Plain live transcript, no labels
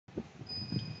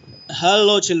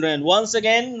Hello, children. Once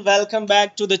again, welcome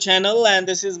back to the channel, and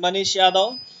this is Manish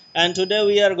Yadav. And today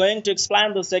we are going to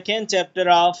explain the second chapter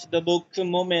of the book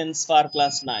Moments for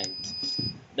Class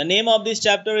Ninth. The name of this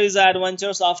chapter is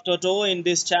Adventures of Toto. In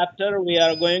this chapter, we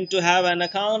are going to have an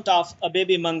account of a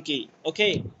baby monkey.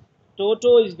 Okay,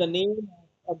 Toto is the name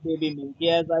of a baby monkey,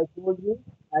 as I told you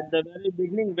at the very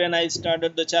beginning when I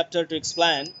started the chapter to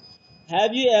explain.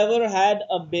 Have you ever had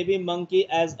a baby monkey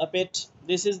as a pet?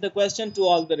 This is the question to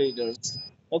all the readers.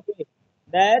 Okay,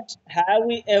 that have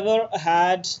we ever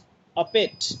had a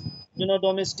pet?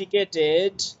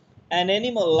 Domesticated an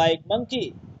animal like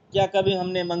monkey. क्या कभी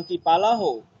हमने monkey पाला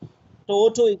हो?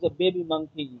 Toto is a baby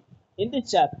monkey. In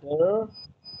this chapter,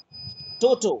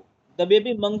 Toto, the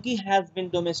baby monkey, has been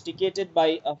domesticated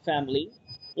by a family.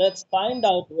 Let's find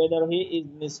out whether he is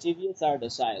mischievous or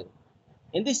docile.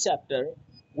 In this chapter,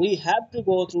 we have to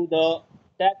go through the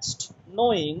text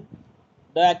knowing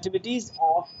the activities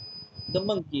of the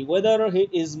monkey, whether he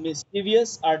is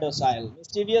mischievous or docile.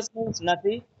 Mischievous means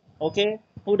naughty, okay,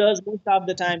 who does most of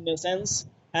the time nuisance,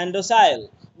 and docile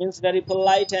means very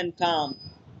polite and calm,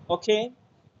 okay.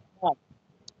 Now,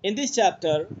 in this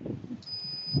chapter,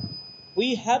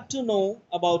 we have to know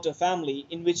about a family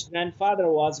in which grandfather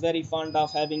was very fond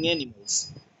of having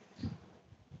animals.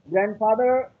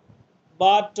 Grandfather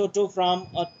bought Toto from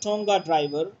a Tonga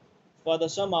driver for the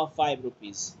sum of 5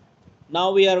 rupees.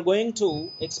 Now we are going to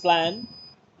explain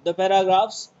the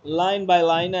paragraphs line by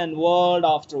line and word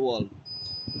after word.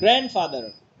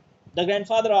 Grandfather, the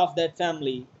grandfather of that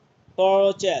family,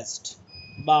 purchased,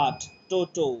 bought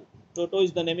Toto. Toto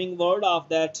is the naming word of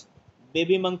that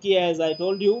baby monkey, as I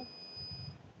told you,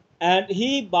 and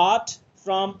he bought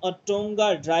from a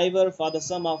Tonga driver for the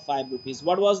sum of 5 rupees.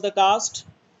 What was the cost?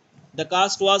 The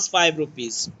cost was 5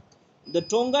 rupees. The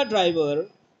Tonga driver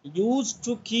used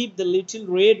to keep the little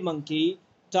red monkey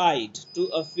tied to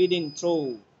a feeding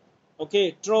trough.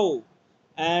 Okay, trough.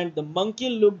 And the monkey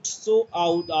looked so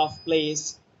out of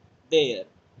place there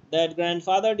that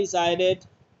grandfather decided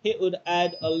he would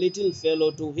add a little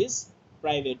fellow to his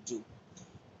private zoo.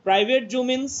 Private zoo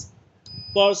means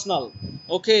personal.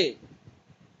 Okay,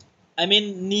 I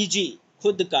mean निजी,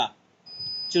 खुद का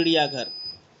चिड़ियाघर.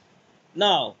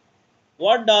 Now,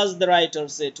 what does the writer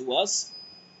say to us?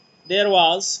 There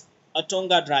was a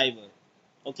Tonga driver,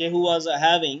 okay, who was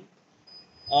having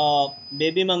a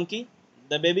baby monkey.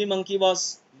 The baby monkey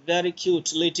was very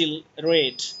cute, little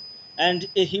red, and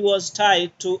he was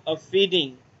tied to a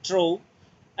feeding trough,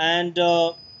 and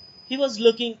he was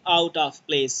looking out of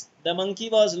place. The monkey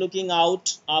was looking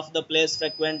out of the place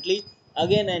frequently,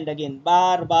 again and again.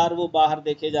 बार बार वो बाहर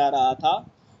देखे जा रहा था,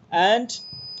 and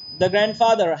the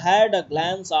grandfather had a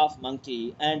glance of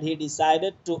monkey, and he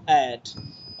decided to add,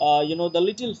 the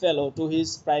little fellow to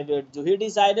his private zoo. He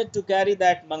decided to carry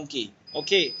that monkey,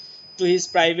 okay, to his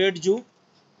private zoo.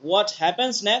 What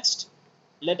happens next?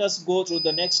 Let us go through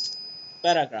the next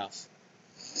paragraph.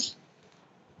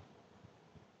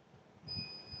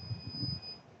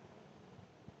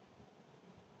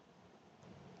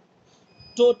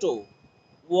 Toto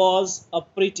was a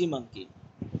pretty monkey.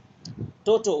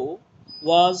 Toto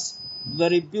was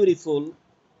very beautiful,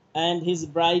 and his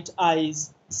bright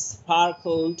eyes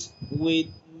sparkled with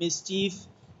mischief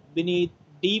beneath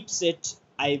deep set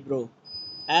eyebrow.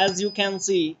 As you can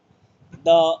see,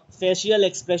 the facial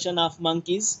expression of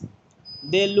monkeys,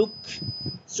 they look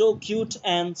so cute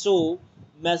and so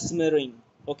mesmerizing.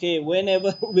 Okay,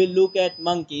 whenever we look at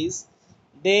monkeys,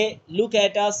 they look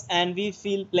at us and we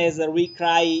feel pleasure, we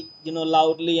cry,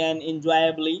 loudly and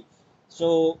enjoyably.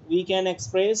 So we can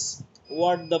express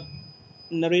what the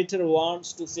narrator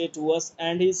wants to say to us.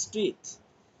 And his teeth,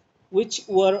 which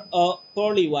were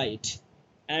pearly white,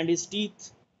 and his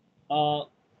teeth uh,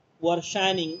 were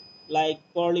shining like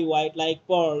pearly white, like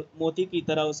pearl, मोती की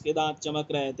तरह उसके दांत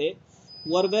चमक रहे थे,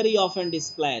 were very often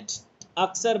displayed.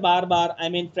 अक्सर बार बार, I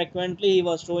mean frequently, he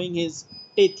was showing his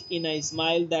teeth in a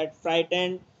smile that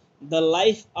frightened the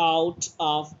life out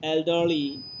of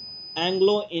elderly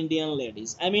Anglo-Indian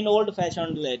ladies. I mean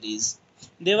old-fashioned ladies.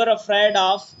 They were afraid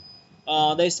of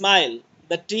the smile,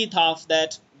 the teeth of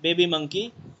that baby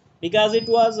monkey, because it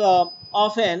was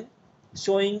often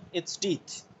showing its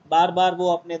teeth. बार बार वो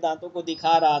अपने दांतों को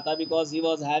दिखा रहा था, because he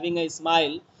was having a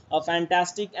smile, a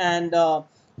fantastic and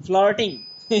flirting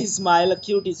smile, a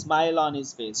cute smile on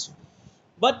his face.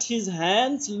 But his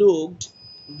hands looked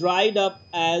dried up,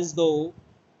 as though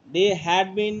they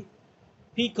had been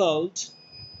pickled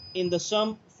in the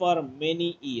sump for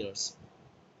many years.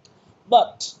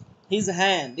 But his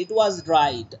hand, it was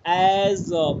dried,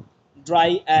 as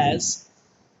dry as,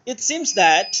 it seems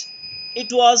that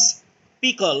it was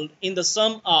pickled in the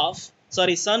sum of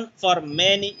sun for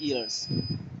many years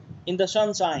in the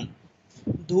sunshine,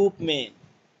 धूप में,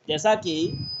 जैसा कि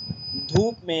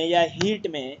धूप में या heat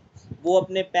में वो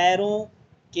अपने पैरों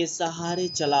के सहारे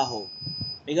चला हो,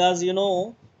 because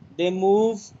they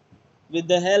move with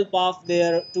the help of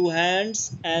their two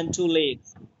hands and two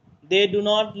legs. They do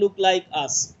not look like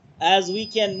us, as we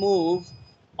can move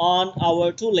on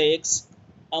our two legs.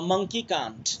 A monkey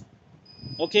can't.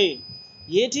 Okay,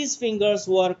 yet his fingers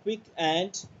were quick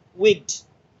and wicked.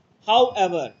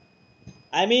 However,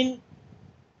 I mean,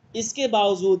 इसके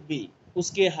बावजूद भी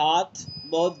उसके हाथ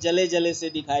बहुत जले जले से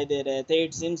दिखाई दे रहे थे.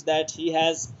 It seems that he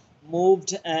has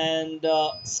moved and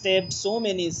stepped so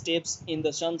many steps in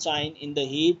the sunshine, in the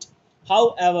heat.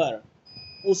 However,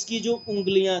 उसकी जो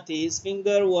उंगलियां थी, his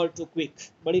finger were too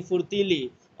quick, बड़ी फुर्तीली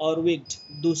और wicked,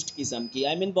 दुष्ट किस्म की.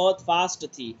 I mean, बहुत फास्ट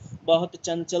थी, बहुत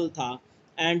चंचल था.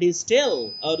 And his tail,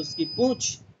 और उसकी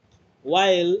पूंछ,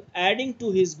 while adding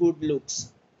to his good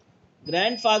looks.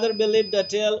 Grandfather believed the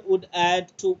tail would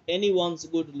add to anyone's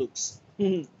good looks.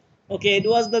 Okay, it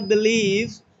was the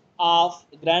belief of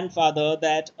grandfather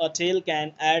that a tail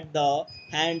can add the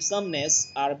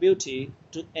handsomeness or beauty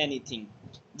to anything.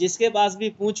 जिसके पास भी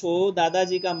पूंछ हो,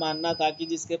 दादाजी का मानना था कि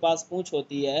जिसके पास पूंछ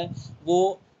होती है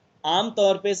वो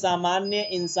आमतौर पे सामान्य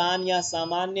इंसान या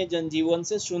सामान्य जनजीवन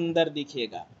से सुंदर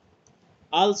दिखेगा.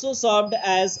 Also served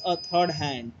as a third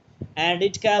hand, and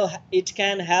it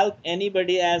can help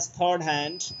anybody as third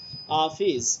hand of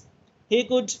his. He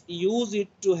could use it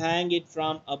to hang it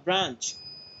from a branch.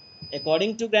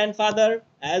 According to grandfather,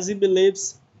 as he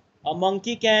believes, a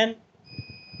monkey can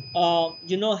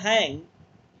hang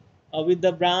with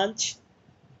the branch,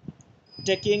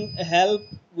 taking help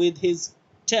with his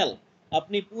tail.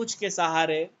 अपनी पूंछ के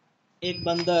सहारे एक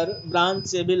बंदर branch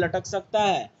से भी लटक सकता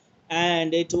है.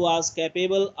 And it was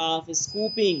capable of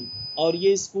scooping, और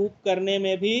ये स्कूप करने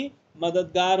में भी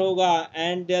मददगार होगा.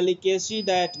 And delicacy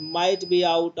that might be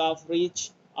out of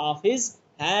reach of his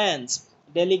hands.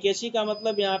 Delicacy का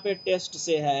मतलब यहाँ पे टेस्ट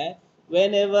से है.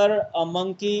 Whenever a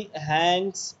monkey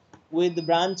hangs with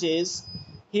branches,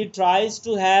 he tries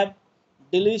to have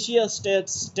delicious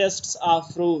tastes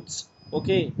of fruits.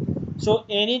 Okay, so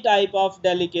any type of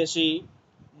delicacy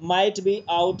might be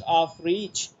out of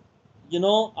reach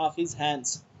of his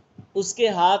hands. उसके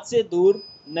हाथ से दूर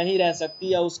नहीं रह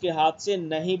सकती या उसके हाथ से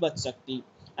नहीं बच सकती.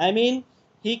 I mean,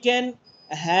 he can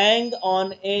hang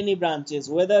on any branches,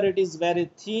 whether it is very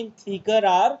thin, thicker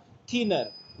or thinner.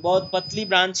 बहुत पतली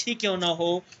ब्रांच ही क्यों ना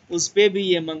हो, उस पे भी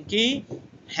ये मंकी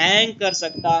हैंग कर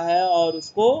सकता है और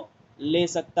उसको ले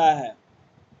सकता है.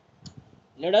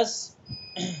 Let us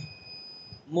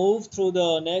move through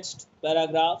the next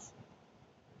paragraph.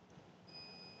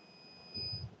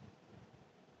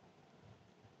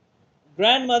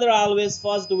 Grandmother always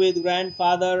fussed with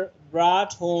grandfather,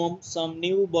 brought home some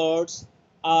new birds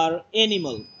or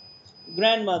animal.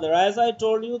 Grandmother, as I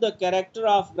told you, the character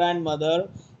of grandmother,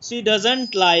 she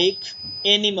doesn't like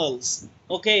animals.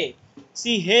 Okay,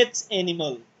 she hates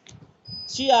animal.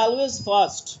 She always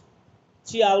fussed.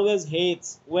 She always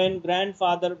hates when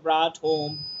grandfather brought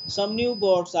home some new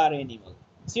birds or animal.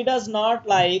 She does not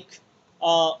like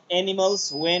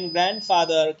animals when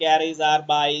grandfather carries or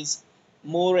buys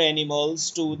more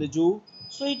animals to the zoo.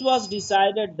 So it was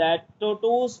decided that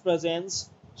Toto's presence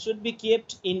should be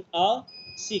kept in a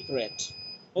secret.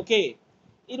 Okay,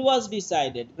 it was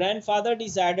decided. Grandfather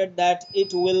decided that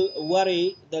it will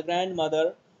worry the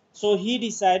grandmother, so he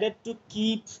decided to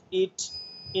keep it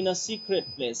in a secret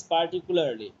place,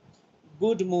 particularly.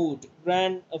 Good mood.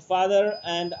 Grandfather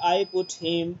and I put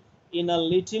him in a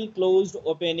little closed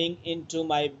opening into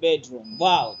my bedroom.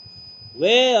 Wow!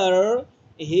 Where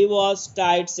he was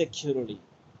tied securely.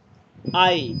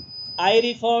 I. I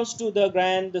refers to the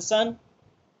grandson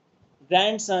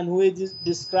who is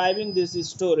describing this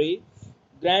story.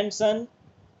 Grandson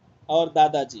और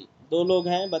दादाजी दो लोग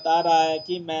हैं. बता रहा है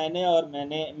कि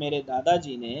मैंने मेरे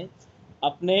दादाजी ने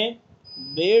अपने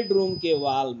बेडरूम के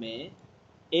वॉल में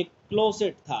एक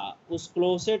क्लोसेट था, उस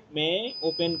क्लोसेट में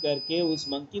ओपन करके उस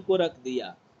मंकी को रख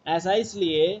दिया. ऐसा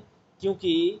इसलिए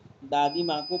क्योंकि दादी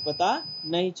माँ को पता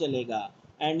नहीं चलेगा.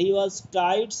 And he was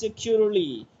Tide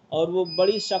securely, और वो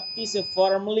बड़ी शक्ति से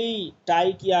फर्मली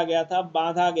टाई किया गया था,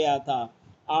 बांधा गया था.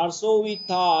 आर सो वी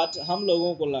थॉट, हम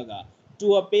लोगों को लगा,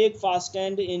 to a peg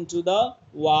fastened into the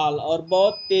wall, और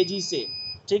बहुत तेजी से.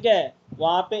 ठीक है,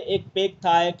 वहाँ पे एक पेग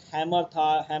था, एक हैमर था.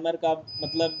 हैमर का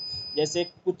मतलब जैसे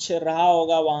कुछ रहा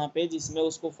होगा वहाँ पे जिसमें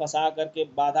उसको फंसा करके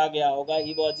बांधा गया होगा.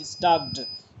 He was स्टक्ड.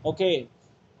 Okay,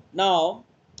 now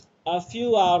a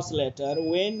few hours later,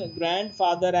 when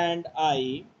grandfather and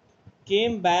I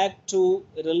came back to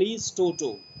release Toto,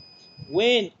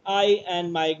 when I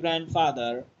and my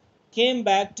grandfather came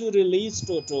back to release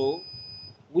Toto,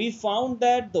 we found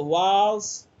that the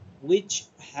walls, which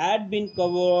had been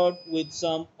covered with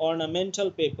some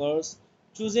ornamental papers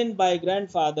chosen by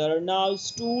grandfather, now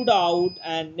stood out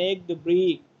and necked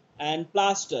brick and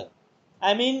plaster.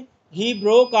 I mean, he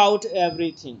broke out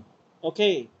everything.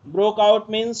 Okay, broke out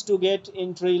means to get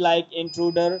entry like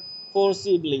intruder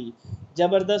forcibly.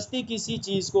 जबरदस्ती किसी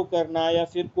चीज को करना या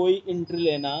फिर कोई entry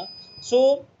लेना.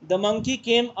 So the monkey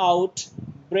came out,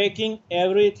 breaking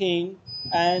everything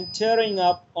and tearing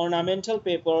up ornamental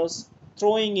papers,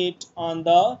 throwing it on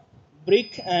the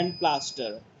brick and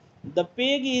plaster. The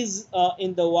peg is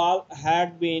in the wall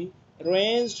had been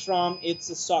wrenched from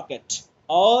its socket,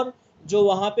 और जो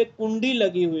वहाँ पे कुंडी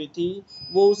लगी हुई थी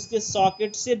वो उसके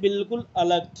सॉकेट से बिल्कुल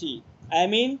अलग थी. I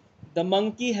mean, the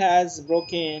monkey has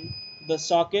broken the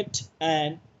socket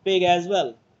and peg as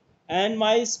well. And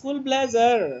my school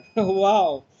blazer,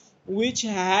 wow, which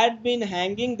had been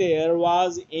hanging there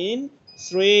was in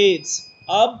shreds.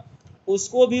 अब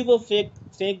उसको भी वो फेंक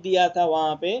फेंक दिया था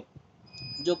वहाँ पे.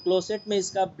 जो क्लोसेट में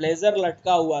इसका ब्लेजर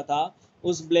लटका हुआ था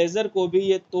उस ब्लेजर को भी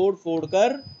ये तोड़ फोड़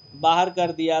कर बाहर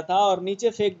कर दिया था और नीचे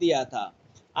फेंक दिया था.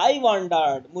 आई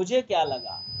वॉन्डर्ड, मुझे क्या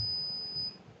लगा.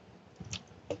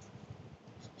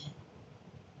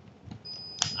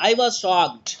 I was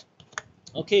shocked.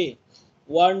 Okay,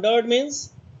 wondered means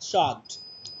shocked.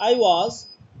 I was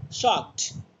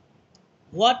shocked.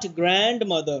 What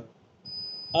grandmother.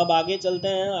 अब आगे चलते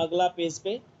हैं अगला पेज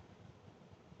पे.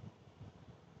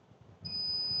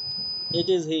 It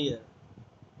is here.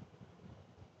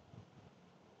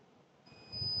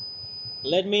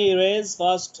 Let me erase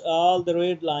first all the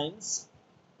red lines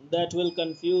that will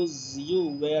confuse you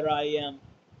where I am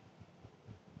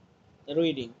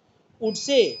reading. Would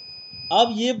say,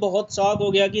 अब ये बहुत शौक हो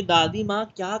गया कि दादी माँ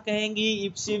क्या कहेंगी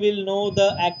if she will know the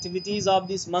activities of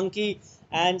this monkey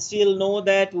and she'll know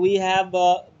that we have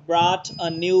brought a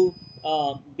new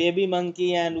baby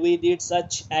monkey and we did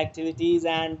such activities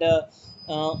and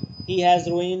he has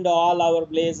ruined all our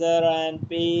blazer and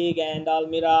pig and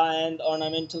almirah and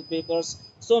ornamental papers,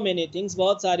 so many things,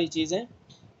 बहुत सारी चीज़ें.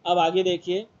 अब आगे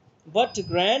देखिए. But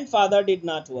grandfather did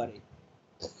not worry.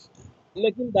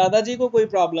 लेकिन दादाजी को कोई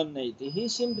प्रॉब्लम नहीं थी. ही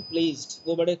seemed pleased.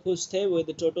 वो बड़े खुश थे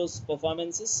with Toto's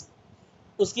performances.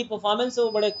 उसकी परफॉर्मेंस से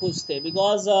वो बड़े खुश थे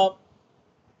because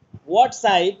what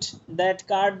sight that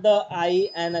caught the eye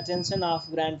and attention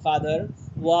of grandfather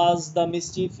was the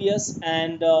mischievous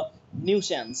and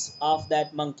nuisance of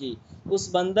that monkey. उस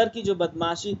बंदर की जो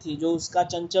बदमाशी थी, जो उसका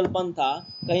चंचलपन था,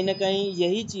 कहीं ना कहीं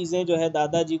यही चीज़ें जो है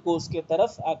दादाजी को उसके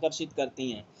तरफ आकर्षित करती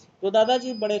हैं. तो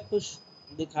दादाजी बड़े खुश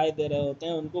दिखाई दे रहे होते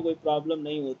हैं, उनको कोई प्रॉब्लम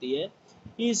नहीं होती है.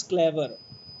 ही इज़ क्लेवर,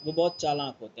 वो बहुत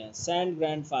चालाक होते हैं. Sand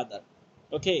grandfather.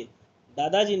 ओके,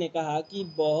 दादाजी ने कहा कि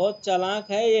बहुत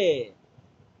चालाक है ये.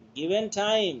 Given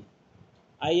time,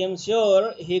 I am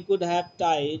sure he could have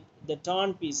tied the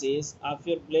torn pieces of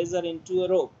your blazer into a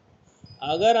rope.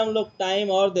 अगर हम लोग टाइम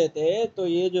और देते तो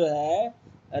ये जो है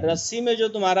रस्सी में जो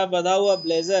तुम्हारा बंधा हुआ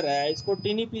ब्लेजर है इसको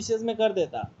टीनी पीसेस में कर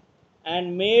देता.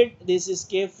 And made this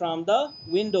escape from the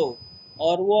window,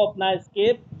 और वो अपना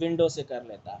escape विंडो से कर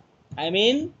लेता. I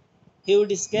mean he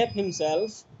would escape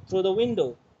himself through the window.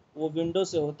 वो विंडो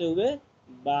से होते हुए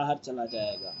बाहर चला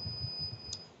जाएगा.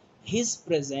 His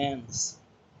presence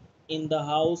in the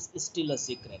house is still a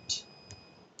secret.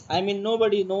 I mean,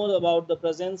 nobody knows about the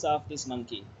presence of this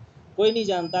monkey. कोई नहीं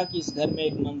जानता कि इस घर में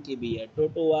एक monkey भी है.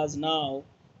 Toto was now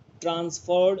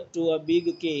transferred to a big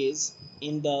cage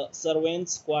in the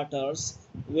servants' quarters,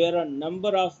 where a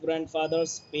number of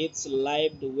grandfather's pets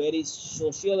lived very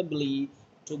sociably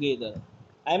together.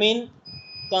 I mean,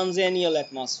 congenial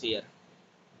atmosphere.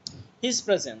 His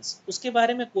presence, उसके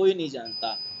बारे में कोई नहीं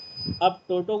जानता. अब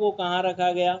टोटो को कहाँ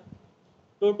रखा गया?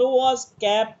 टोटो was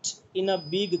kept in a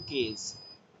big cage.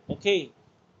 Okay,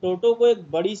 टोटो को एक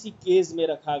बड़ी सी केज में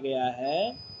रखा गया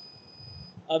है.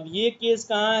 अब ये केज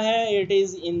कहाँ है? It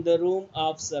is in the room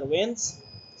of servants.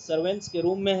 Servants के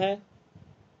रूम में है.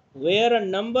 Where a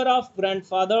number of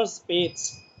grandfathers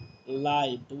pets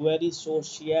lived very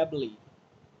sociably.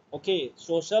 Okay,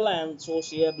 social and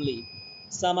sociably,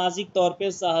 सामाजिक तौर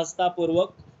पे सहजता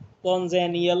पूर्वक.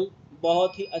 कॉन्जेनियल,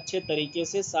 बहुत ही अच्छे तरीके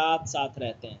से साथ साथ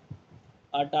रहते हैं.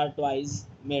 अ टार्टवाइज,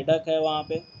 मेढक है वहाँ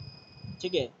पे,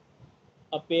 ठीक है.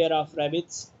 अ पेयर ऑफ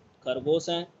रैबिट्स, खरगोश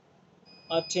हैं.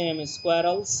 अ टेम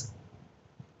squirrels.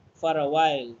 For a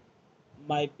while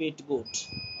my पेट गोट,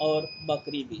 और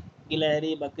बकरी भी,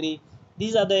 गिलहरी, बकरी.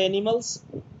 These are the animals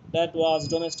that was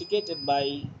domesticated bye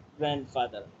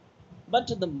grandfather.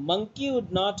 But the monkey would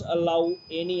not allow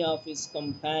any of his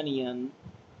companion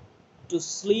to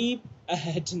sleep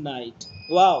at night.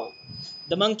 Wow,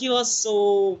 the monkey was so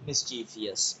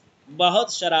mischievous.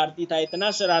 बहुत शरारती था,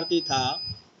 इतना शरारती था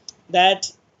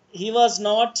that he was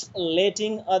not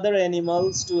letting other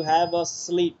animals to have a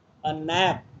sleep, a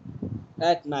nap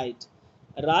at night.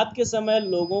 रात के समय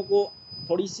लोगों को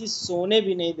थोड़ी सी सोने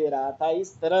भी नहीं दे रहा था,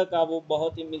 इस तरह का वो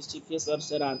बहुत ही मिस्chievous और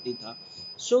शरारती था.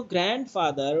 So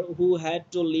grandfather, who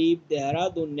had to leave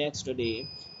Dehradun next day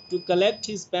to collect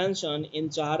his pension in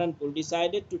Saharanpur,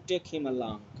 decided to take him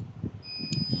along.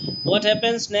 What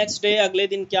happens next day? अगले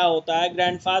दिन क्या होता है?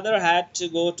 Grandfather had to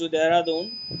go to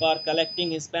Dehradun for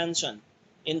collecting his pension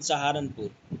in Saharanpur.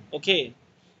 Okay.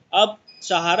 अब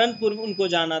सहारनपुर उनको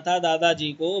जाना था,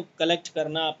 दादाजी को कलेक्ट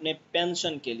करना अपने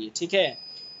पेंशन के लिए. ठीक है,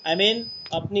 आई मीन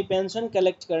अपनी पेंशन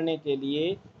कलेक्ट करने के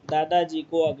लिए दादाजी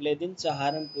को अगले दिन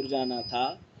सहारनपुर जाना था.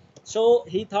 सो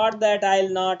ही thought that I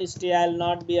will not stay, I will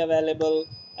not be available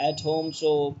at home,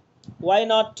 so why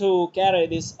not to carry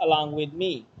this along with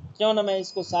me, क्यों ना मैं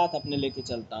इसको साथ अपने लेके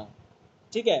चलता हूँ.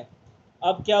 ठीक है,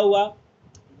 अब क्या हुआ,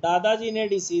 दादाजी ने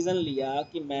डिसीजन लिया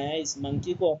कि मैं इस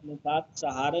मंकी को अपने साथ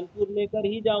सहारनपुर लेकर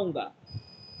ही जाऊंगा.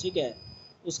 ठीक है,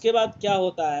 उसके बाद क्या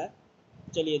होता है,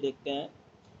 चलिए देखते हैं.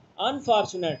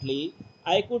 Unfortunately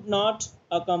I could not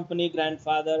accompany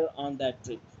grandfather on that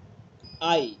trip.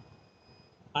 I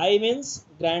I means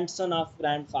grandson of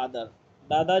grandfather,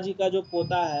 दादाजी का जो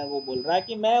पोता है वो बोल रहा है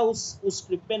कि मैं उस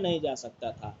ट्रिप पे नहीं जा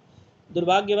सकता था,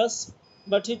 दुर्भाग्यवश.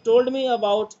 But he told me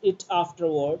about it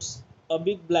afterwards. A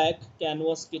big black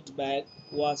canvas kit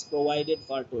bag was provided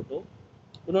for Toto.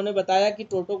 उन्होंने बताया कि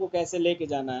टोटो को कैसे लेके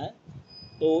जाना है.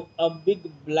 तो अ बिग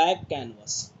ब्लैक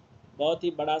कैनवस, बहुत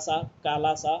ही बड़ा सा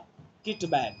काला सा किट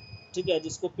बैग, ठीक है,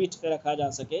 जिसको पीठ पे रखा जा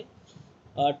सके,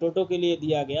 टोटो के लिए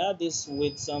दिया गया. दिस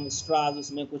विद सम स्ट्राज,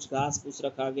 उसमें कुछ घास फूस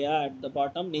रखा गया एट द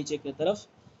बॉटम, नीचे की तरफ.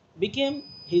 Became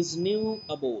his new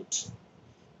abode.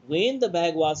 When the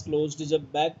bag was closed,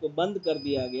 जब बैग को बंद कर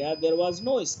दिया गया, there was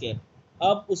no escape.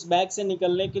 अब उस बैग से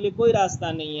निकलने के लिए कोई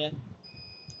रास्ता नहीं है.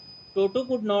 Toto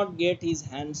could not get his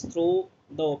hands through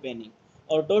the opening.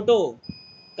 और टोटो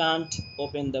can't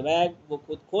open the bag, वो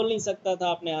खुद खोल नहीं सकता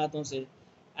था अपने हाथों से.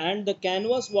 And the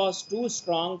canvas was too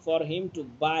strong for him to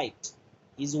bite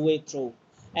his way through.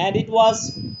 And it was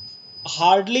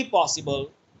hardly possible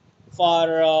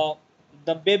for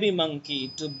the baby monkey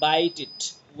to bite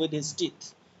it with his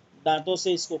teeth. दांतों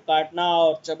से इसको काटना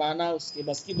और चबाना उसके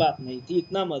बस की बात नहीं थी,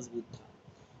 इतना मजबूत था.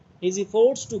 His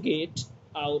efforts to get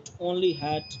out only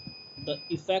had the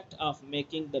effect of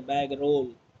making the bag roll.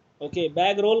 Okay,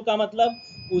 bag role का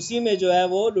मतलब उसी में जो है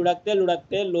वो लुढ़कते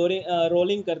लुढ़कते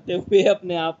रोलिंग करते हुए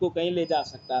अपने आप को कहीं ले जा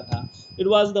सकता था. It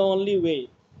was the only way.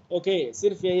 Okay,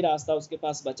 सिर्फ यही रास्ता उसके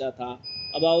पास बचा था.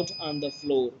 अबाउट ऑन द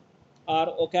फ्लोर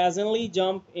और occasionally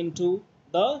jump into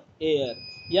the air,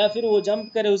 या फिर वो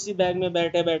जंप करे उसी बैग में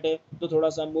बैठे बैठे तो थोड़ा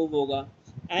सा मूव होगा.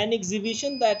 An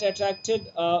exhibition that attracted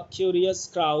a curious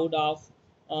crowd of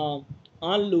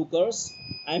onlookers.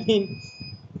 I mean,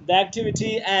 the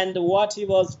activity and what he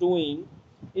was doing,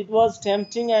 it was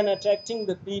tempting and attracting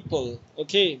the people.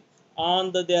 Okay,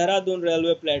 on the Dehradun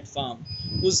railway platform.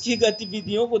 उसकी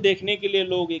गतिविधियों को देखने के लिए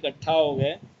लोग इकट्ठा हो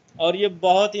गए और ये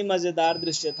बहुत ही मज़ेदार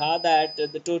दृश्य था. That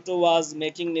the Toto was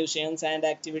making nuisance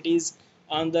and activities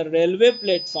on the railway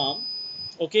platform.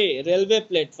 Okay, railway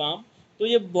platform. तो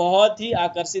ये बहुत ही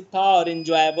आकर्षित था और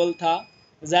इन्जॉयबल था.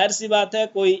 जाहिर सी बात है,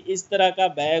 कोई इस तरह का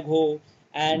बैग हो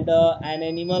and an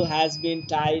animal has been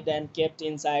Tide and kept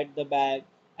inside the bag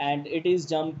and it is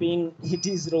jumping, it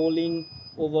is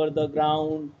rolling over the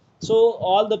ground. So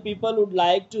all the people would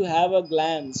like to have a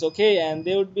glans. Okay, and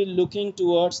they would be looking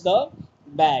towards the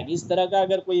bag. इस तरह का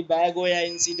अगर कोई bag हो या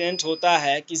incident होता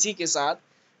है किसी के साथ,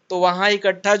 तो वहाँ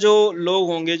इकट्ठा जो लोग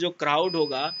होंगे, जो क्राउड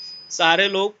होगा, सारे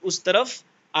लोग उस तरफ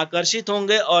आकर्षित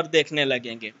होंगे और देखने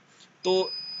लगेंगे. तो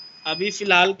अभी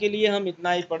फ़िलहाल के लिए हम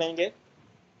इतना ही पढ़ेंगे,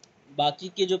 बाकी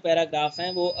के जो पैराग्राफ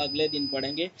हैं वो अगले दिन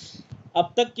पढ़ेंगे.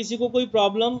 अब तक किसी को कोई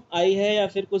प्रॉब्लम आई है या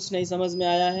फिर कुछ नहीं समझ में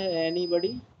आया है?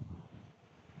 Anybody?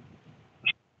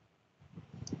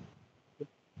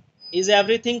 Is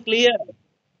everything clear?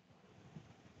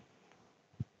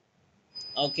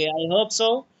 Okay, I hope so.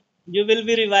 You will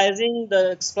be revising the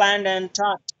explained and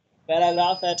taught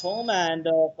paragraph at home, and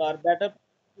for better,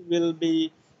 you will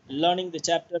be learning the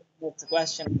chapter next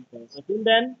question. So till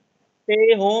then,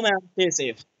 stay home and stay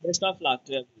safe. Best of luck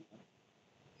to everyone.